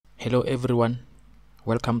Hello everyone,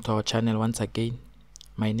 welcome to our channel once again.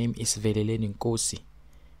 My name is Veleleni Nkosi.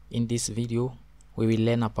 In this video, we will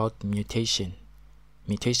learn about mutation.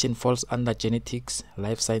 Mutation falls under genetics,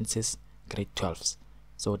 life sciences, grade 12s.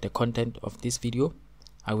 So the content of this video,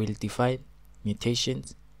 I will define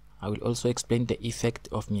mutations. I will also explain the effect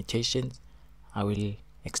of mutations. I will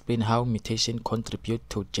explain how mutation contribute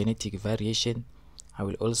to genetic variation. I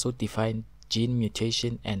will also define gene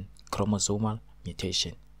mutation and chromosomal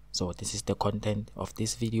mutation. So this is the content of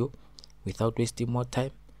this video. Without wasting more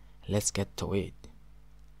time, let's get to it.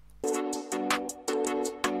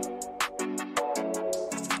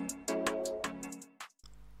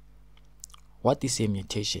 What is a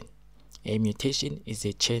mutation? A mutation is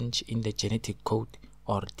a change in the genetic code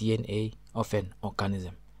or DNA of an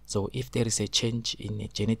organism. So if there is a change in a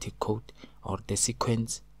genetic code or the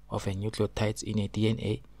sequence of a nucleotides in a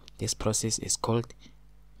DNA, this process is called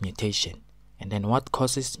mutation. And then what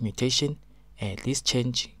causes mutation? This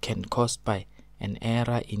change can caused by an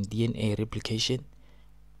error in DNA replication.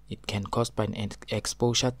 It can caused by an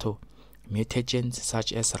exposure to mutagens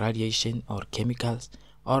such as radiation or chemicals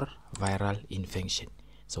or viral infection.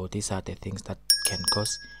 So these are the things that can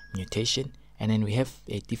cause mutation. And then we have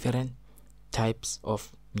a different types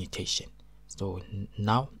of mutation. So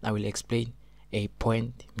now I will explain a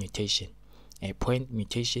point mutation. A point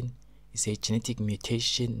mutation is a genetic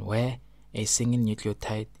mutation where a single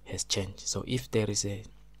nucleotide has changed. So if there is a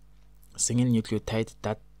single nucleotide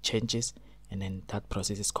that changes, and then that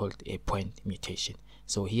process is called a point mutation.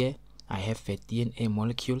 So here I have a DNA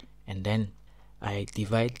molecule, and then I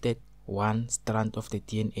divided one strand of the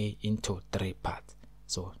DNA into 3 parts.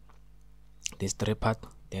 So this 3 parts,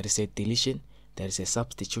 there is a deletion, there is a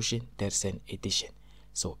substitution, there is an addition.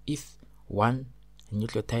 So if one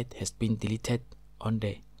nucleotide has been deleted on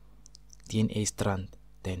the DNA strand,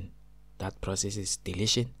 then that process is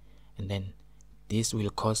deletion, and then this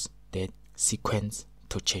will cause the sequence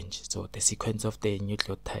to change. So the sequence of the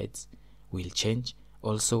nucleotides will change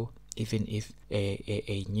also, even if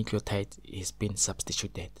a nucleotide is being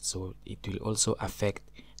substituted. So it will also affect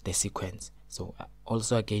the sequence. So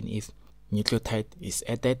also again, if nucleotide is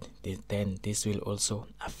added, then this will also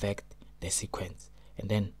affect the sequence. And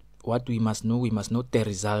then what we must know the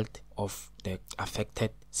result of the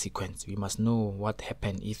affected sequence. We must know what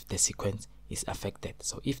happened if the sequence is affected.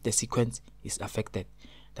 So if the sequence is affected,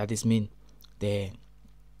 that is mean the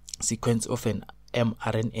sequence of an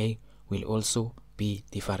mRNA will also be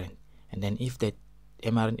different. And then if the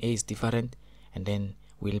mRNA is different, and then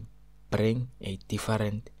will bring a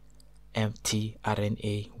different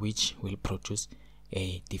mtRNA, which will produce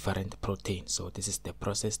a different protein. So this is the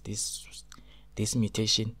process. This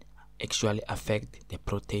mutation actually affect the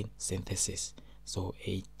protein synthesis. So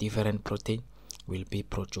a different protein will be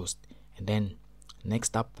produced. And then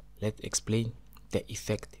next up, let's explain the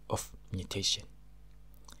effect of mutation.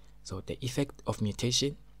 So the effect of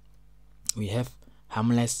mutation, we have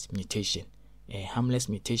harmless mutation. A harmless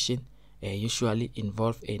mutation usually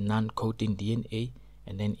involve a non-coding DNA,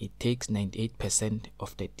 and then it takes 98%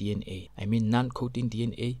 of the DNA. I mean non-coding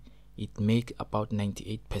DNA, it make about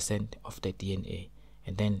 98% of the DNA,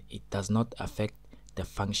 and then it does not affect the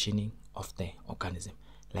functioning of the organism.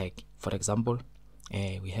 Like for example,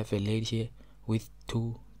 we have a lady here with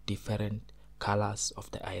 2 different colors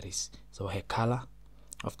of the iris. So her color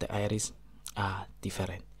of the iris are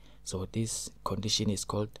different. So this condition is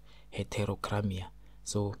called heterochromia.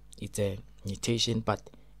 So it's a mutation, but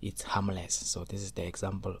it's harmless. So this is the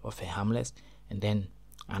example of a harmless. And then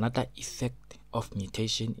another effect of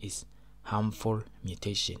mutation is harmful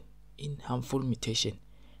mutation. In harmful mutation,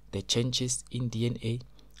 the changes in DNA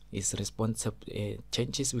is responsible.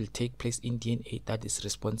 Changes will take place in DNA that is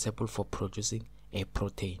responsible for producing a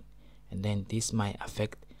protein, and then this might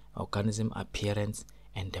affect organism appearance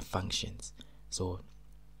and the functions. So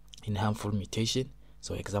in harmful mutation,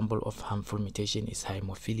 so example of harmful mutation is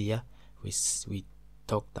hemophilia. We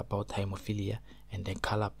talked about hemophilia, and then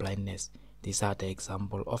color blindness. These are the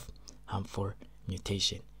example of harmful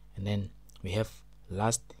mutation. And then we have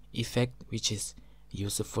last effect, which is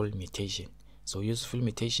useful mutation. So useful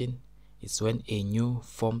mutation is when a new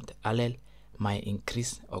formed allele might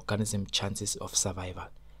increase organism chances of survival.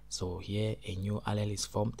 So here a new allele is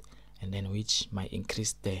formed, and then which might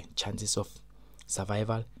increase the chances of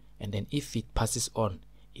survival, and then if it passes on,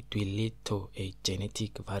 it will lead to a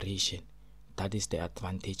genetic variation. That is the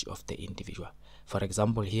advantage of the individual. For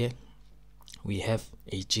example, here we have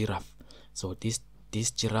a giraffe. So this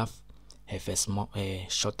giraffe have a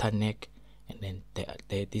shorter neck, and then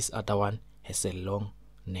this other one has a long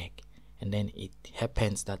neck. And then it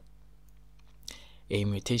happens that a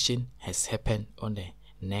mutation has happened on the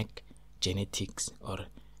neck genetics, or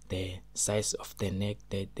the size of the neck,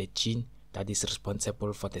 the gene that is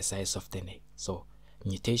responsible for the size of the neck. So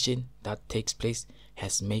mutation that takes place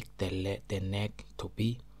has made the neck to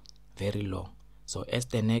be very long. So as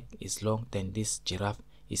the neck is long, then this giraffe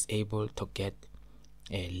is able to get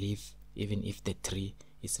a leaf even if the tree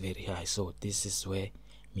is very high. So this is where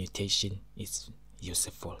mutation is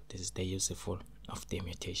useful. This is the useful of the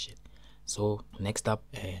mutation. So next up,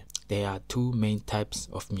 there are two main types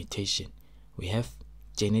of mutation. We have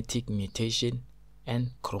genetic mutation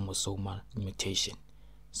and chromosomal mutation.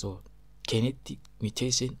 So genetic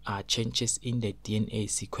mutation are changes in the DNA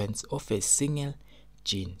sequence of a single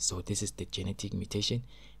gene. So this is the genetic mutation.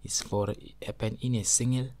 It's for happen in a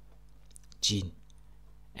single gene.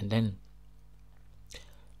 And then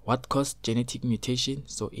what causes genetic mutation?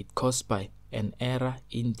 So it caused by an error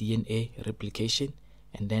in DNA replication,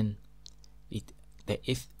 and then the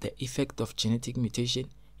effect of genetic mutation,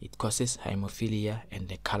 it causes hemophilia and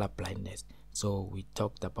the color blindness. So we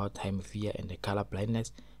talked about hemophilia and the color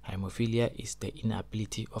blindness. Hemophilia is the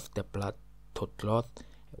inability of the blood to clot,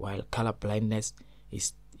 while color blindness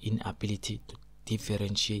is inability to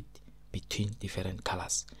differentiate between different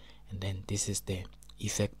colors. And then this is the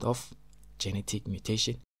effect of genetic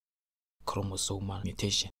mutation. Chromosomal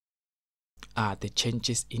mutation are the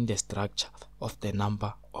changes in the structure of the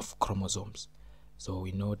number of chromosomes. So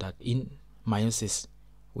we know that in meiosis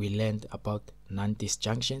we learned about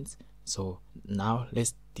non-disjunctions. So now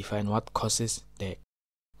let's define what causes the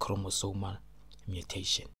chromosomal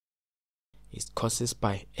mutation. It's caused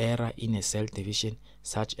by error in a cell division,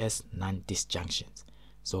 such as non-disjunctions.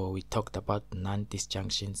 So we talked about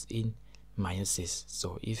non-disjunctions in meiosis.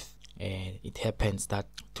 So if it happens that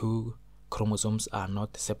two chromosomes are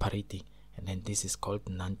not separating, and then this is called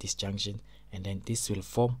non-disjunction, and then this will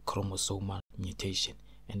form chromosomal mutation.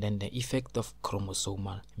 And then the effect of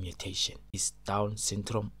chromosomal mutation is Down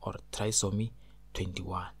syndrome or trisomy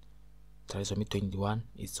 21. Trisomy 21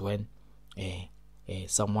 is when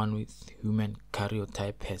someone with human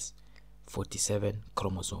karyotype has 47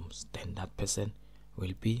 chromosomes. Then that person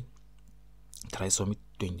will be trisomy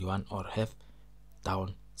 21 or have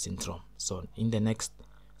Down syndrome. So in the next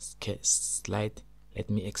slide, let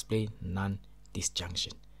me explain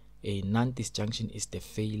non-disjunction. A non-disjunction is the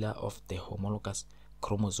failure of the homologous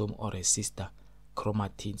chromosome or a sister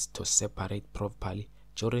chromatins to separate properly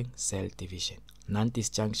during cell division.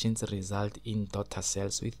 Non-disjunctions result in daughter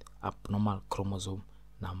cells with abnormal chromosome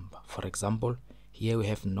number. For example, here we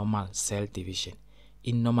have normal cell division.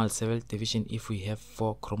 In normal cell division, if we have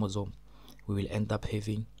 4 chromosomes, we will end up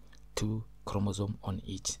having 2 chromosomes on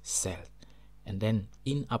each cell. And then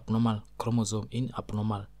in abnormal chromosome, in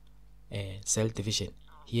abnormal cell division,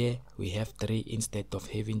 here we have 3 instead of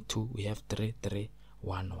having 2, we have 3, 3,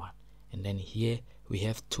 1, 1. And then here we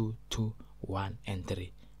have 2, 2, 1, and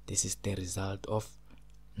 3. This is the result of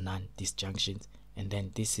non-disjunctions, and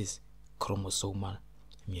then this is chromosomal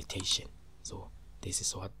mutation. So this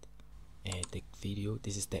is what the video.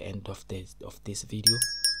 This is the end of this video.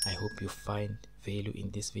 I hope you find value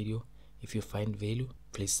in this video. If you find value,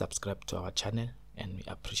 please subscribe to our channel, and we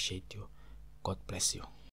appreciate you. God bless you.